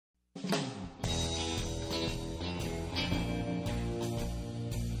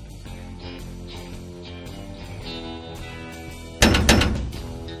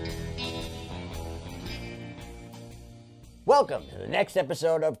Welcome to the next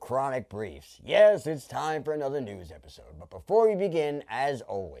episode of Chronic Briefs. Yes, it's time for another news episode. But before we begin, as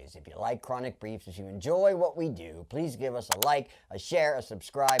always, if you like Chronic Briefs, if you enjoy what we do, please give us a like, a share, a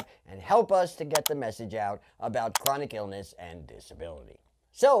subscribe, and help us to get the message out about chronic illness and disability.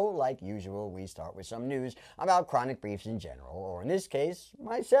 So, like usual, we start with some news about Chronic Briefs in general, or in this case,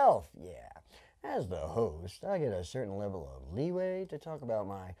 myself. Yeah. As the host, I get a certain level of leeway to talk about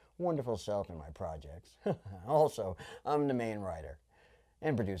my wonderful self and my projects. Also, I'm the main writer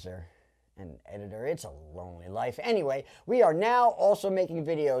and producer and editor. It's a lonely life. Anyway, we are now also making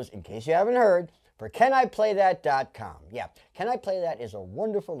videos, in case you haven't heard, for CanIPlayThat.com. Yeah, Can I Play That is a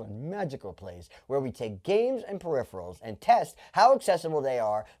wonderful and magical place where we take games and peripherals and test how accessible they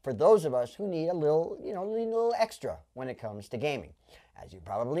are for those of us who need a little, need a little extra when it comes to gaming. As you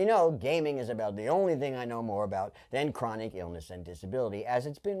probably know, gaming is about the only thing I know more about than chronic illness and disability, as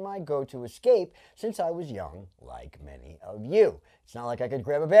it's been my go-to escape since I was young, like many of you. It's not like I could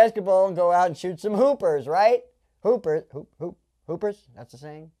grab a basketball and go out and shoot some hoopers, right? Hoopers? Hoopers? That's the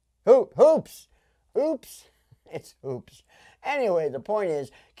saying? Hoops! Oops! It's hoops. Anyway, the point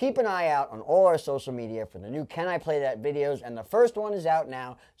is, keep an eye out on all our social media for the new Can I Play That videos, and the first one is out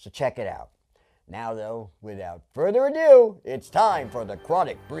now, so check it out. Now, though, without further ado, it's time for the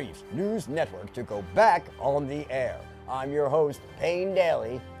Chronic Briefs News Network to go back on the air. I'm your host, Payne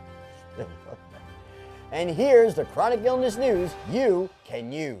Daly. And here's the chronic illness news you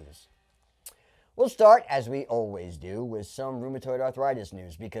can use. We'll start, as we always do, with some rheumatoid arthritis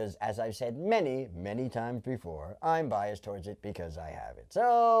news because, as I've said many, many times before, I'm biased towards it because I have it.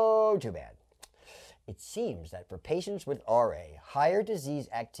 So, too bad. It seems that for patients with RA, higher disease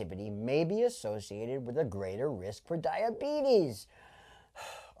activity may be associated with a greater risk for diabetes.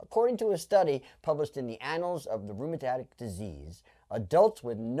 According to a study published in the Annals of the Rheumatic Disease, adults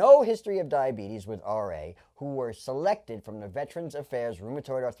with no history of diabetes with RA who were selected from the Veterans Affairs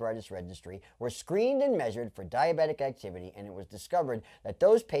Rheumatoid Arthritis Registry were screened and measured for diabetic activity, and it was discovered that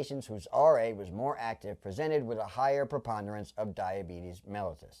those patients whose RA was more active presented with a higher preponderance of diabetes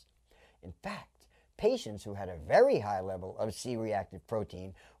mellitus. In fact, patients who had a very high level of C-reactive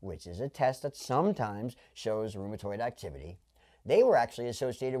protein, which is a test that sometimes shows rheumatoid activity, they were actually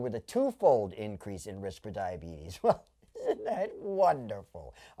associated with a twofold increase in risk for diabetes. Well, isn't that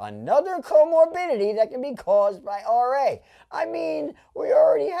wonderful? Another comorbidity that can be caused by RA. I mean, we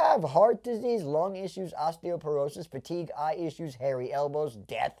already have heart disease, lung issues, osteoporosis, fatigue, eye issues, hairy elbows,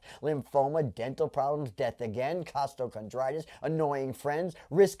 death, lymphoma, dental problems, death again, costochondritis, annoying friends,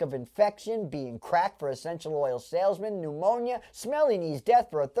 risk of infection, being cracked for essential oil salesman, pneumonia, smelly knees,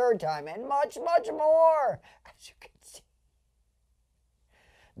 death for a third time, and much, much more. As you can see.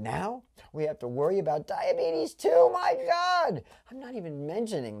 Now, we have to worry about diabetes too, my God! I'm not even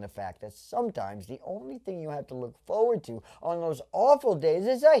mentioning the fact that sometimes the only thing you have to look forward to on those awful days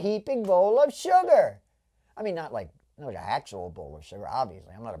is a heaping bowl of sugar. I mean, not like an actual bowl of sugar,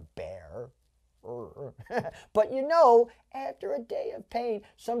 obviously. I'm not a bear. But after a day of pain,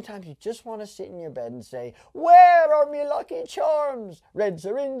 sometimes you just want to sit in your bed and say, "Where are me lucky charms? Red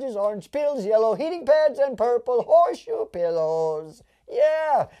syringes, orange pills, yellow heating pads, and purple horseshoe pillows."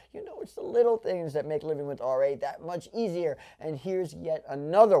 Yeah, it's the little things that make living with RA that much easier. And here's yet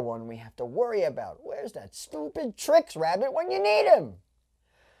another one we have to worry about. Where's that stupid Trix rabbit when you need him?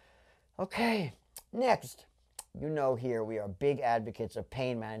 Okay, next. Here we are big advocates of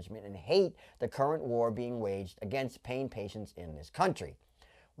pain management and hate the current war being waged against pain patients in this country.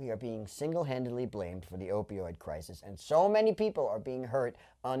 We are being single-handedly blamed for the opioid crisis, and so many people are being hurt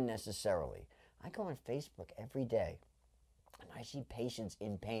unnecessarily. I go on Facebook every day, and I see patients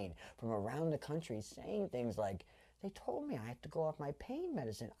in pain from around the country saying things like, "They told me I have to go off my pain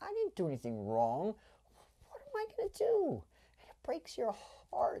medicine. I didn't do anything wrong. What am I going to do?" And it breaks your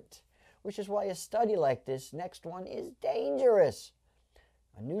heart. Which is why a study like this next one is dangerous.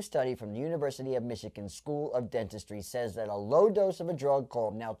 A new study from the University of Michigan School of Dentistry says that a low dose of a drug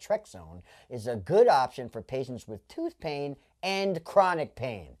called naltrexone is a good option for patients with tooth pain and chronic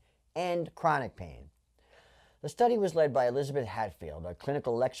pain. The study was led by Elizabeth Hatfield, a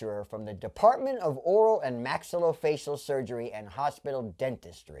clinical lecturer from the Department of Oral and Maxillofacial Surgery and Hospital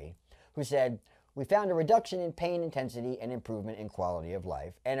Dentistry, who said, "We found a reduction in pain intensity and improvement in quality of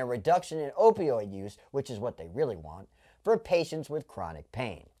life, and a reduction in opioid use," which is what they really want, "for patients with chronic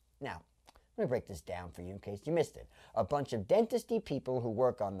pain." Now, let me break this down for you in case you missed it. A bunch of dentistry people who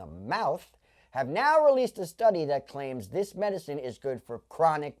work on the mouth have now released a study that claims this medicine is good for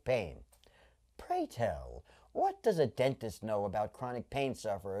chronic pain. Pray tell, what does a dentist know about chronic pain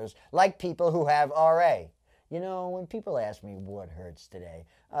sufferers like people who have RA? You know, when people ask me what hurts today,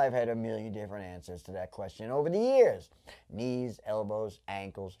 I've had a million different answers to that question over the years. Knees, elbows,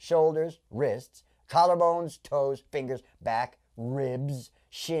 ankles, shoulders, wrists, collarbones, toes, fingers, back, ribs,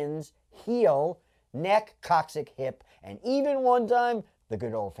 shins, heel, neck, coccyx, hip, and even one time, the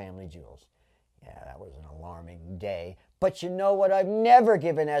good old family jewels. Yeah, that was an alarming day. But you know what I've never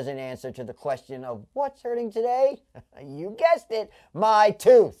given as an answer to the question of what's hurting today? You guessed it, my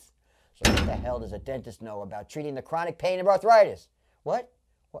tooth. So what the hell does a dentist know about treating the chronic pain of arthritis? What?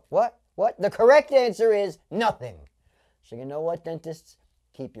 What? The correct answer is nothing. So you know what, dentists?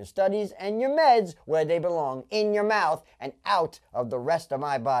 Keep your studies and your meds where they belong, in your mouth and out of the rest of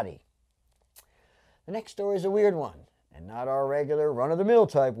my body. The next story is a weird one, and not our regular run-of-the-mill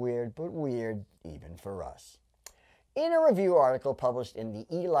type weird, but weird even for us. In a review article published in the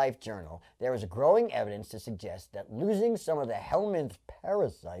eLife Journal, there is growing evidence to suggest that losing some of the helminth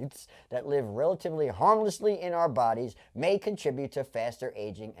parasites that live relatively harmlessly in our bodies may contribute to faster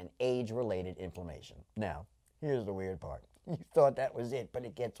aging and age-related inflammation. Now, here's the weird part. You thought that was it, but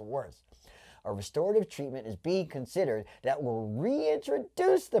it gets worse. A restorative treatment is being considered that will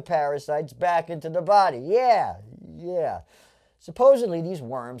reintroduce the parasites back into the body. Yeah. Supposedly, these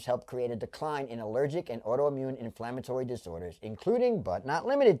worms help create a decline in allergic and autoimmune inflammatory disorders, including, but not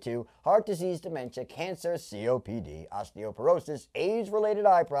limited to, heart disease, dementia, cancer, COPD, osteoporosis, age-related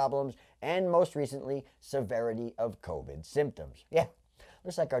eye problems, and most recently, severity of COVID symptoms. Yeah,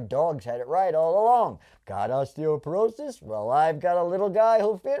 looks like our dogs had it right all along. Got osteoporosis? Well, I've got a little guy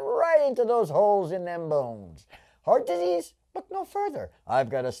who'll fit right into those holes in them bones. Heart disease? Look no further.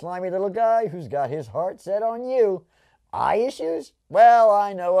 I've got a slimy little guy who's got his heart set on you. Eye issues? Well,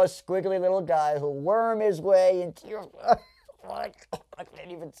 I know a squiggly little guy who'll worm his way into your... I can't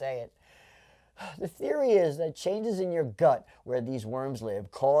even say it. The theory is that changes in your gut where these worms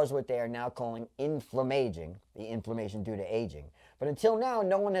live cause what they are now calling inflammaging, the inflammation due to aging. But until now,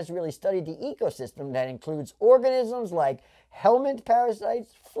 no one has really studied the ecosystem that includes organisms like helminth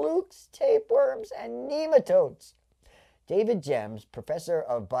parasites, flukes, tapeworms, and nematodes. David Gems, professor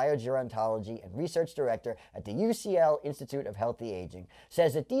of biogerontology and research director at the UCL Institute of Healthy Aging,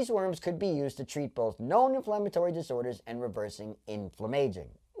 says that these worms could be used to treat both known inflammatory disorders and reversing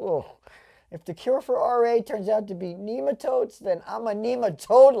inflammaging. Ugh. If the cure for RA turns out to be nematodes, then I'm a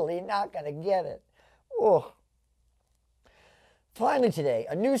nematotally not going to get it. Ugh. Finally today,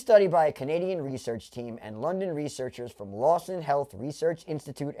 a new study by a Canadian research team and London researchers from Lawson Health Research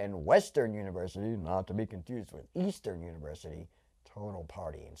Institute and Western University, not to be confused with Eastern University, Total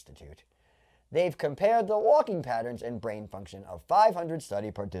Party Institute. They've compared the walking patterns and brain function of 500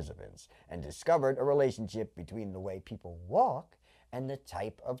 study participants and discovered a relationship between the way people walk and the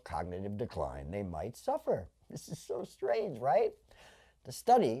type of cognitive decline they might suffer. This is so strange, right? The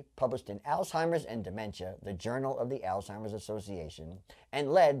study, published in Alzheimer's and Dementia, the Journal of the Alzheimer's Association,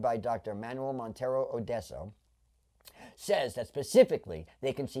 and led by Dr. Manuel Montero Odesso, says that specifically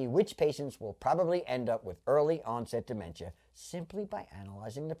they can see which patients will probably end up with early onset dementia simply by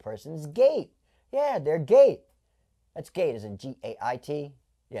analyzing the person's gait. Yeah, their gait. That's gait as in G-A-I-T.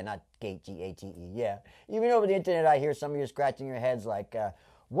 Yeah, not gait, G-A-T-E, yeah. Even over the internet I hear some of you scratching your heads like,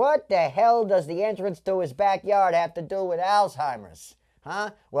 what the hell does the entrance to his backyard have to do with Alzheimer's?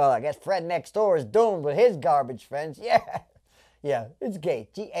 Huh? Well, I guess Fred next door is doomed with his garbage friends. Yeah, it's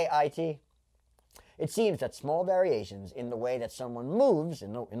gait, G-A-I-T. It seems that small variations in the way that someone moves,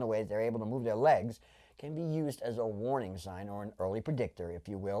 in the way they're able to move their legs, can be used as a warning sign or an early predictor, if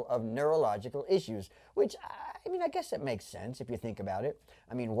you will, of neurological issues, which, I guess it makes sense if you think about it.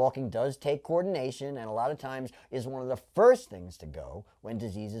 Walking does take coordination and a lot of times is one of the first things to go when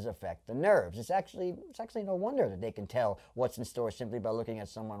diseases affect the nerves. It's actually no wonder that they can tell what's in store simply by looking at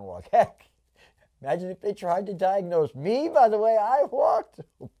someone walk. Heck, imagine if they tried to diagnose me by the way I walked.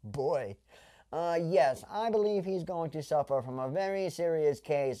 Oh, boy. Yes, I believe he's going to suffer from a very serious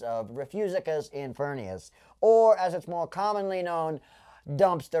case of refusicus infernus, or as it's more commonly known,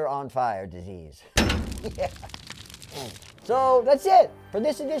 dumpster on fire disease. Yeah. So that's it for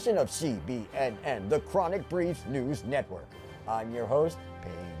this edition of CBNN, the Chronic Briefs News Network. I'm your host,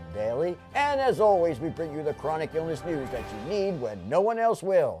 Payne Daly, and as always, we bring you the chronic illness news that you need when no one else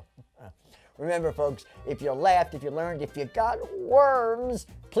will. Remember, folks, if you laughed, if you learned, if you got worms,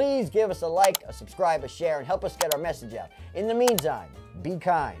 please give us a like, a subscribe, a share, and help us get our message out. In the meantime, be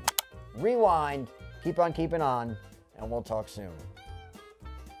kind, rewind, keep on keeping on, and we'll talk soon.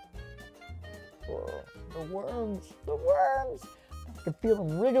 Oh, the worms. I can feel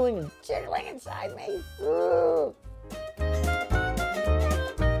them wriggling and jiggling inside me. Ugh.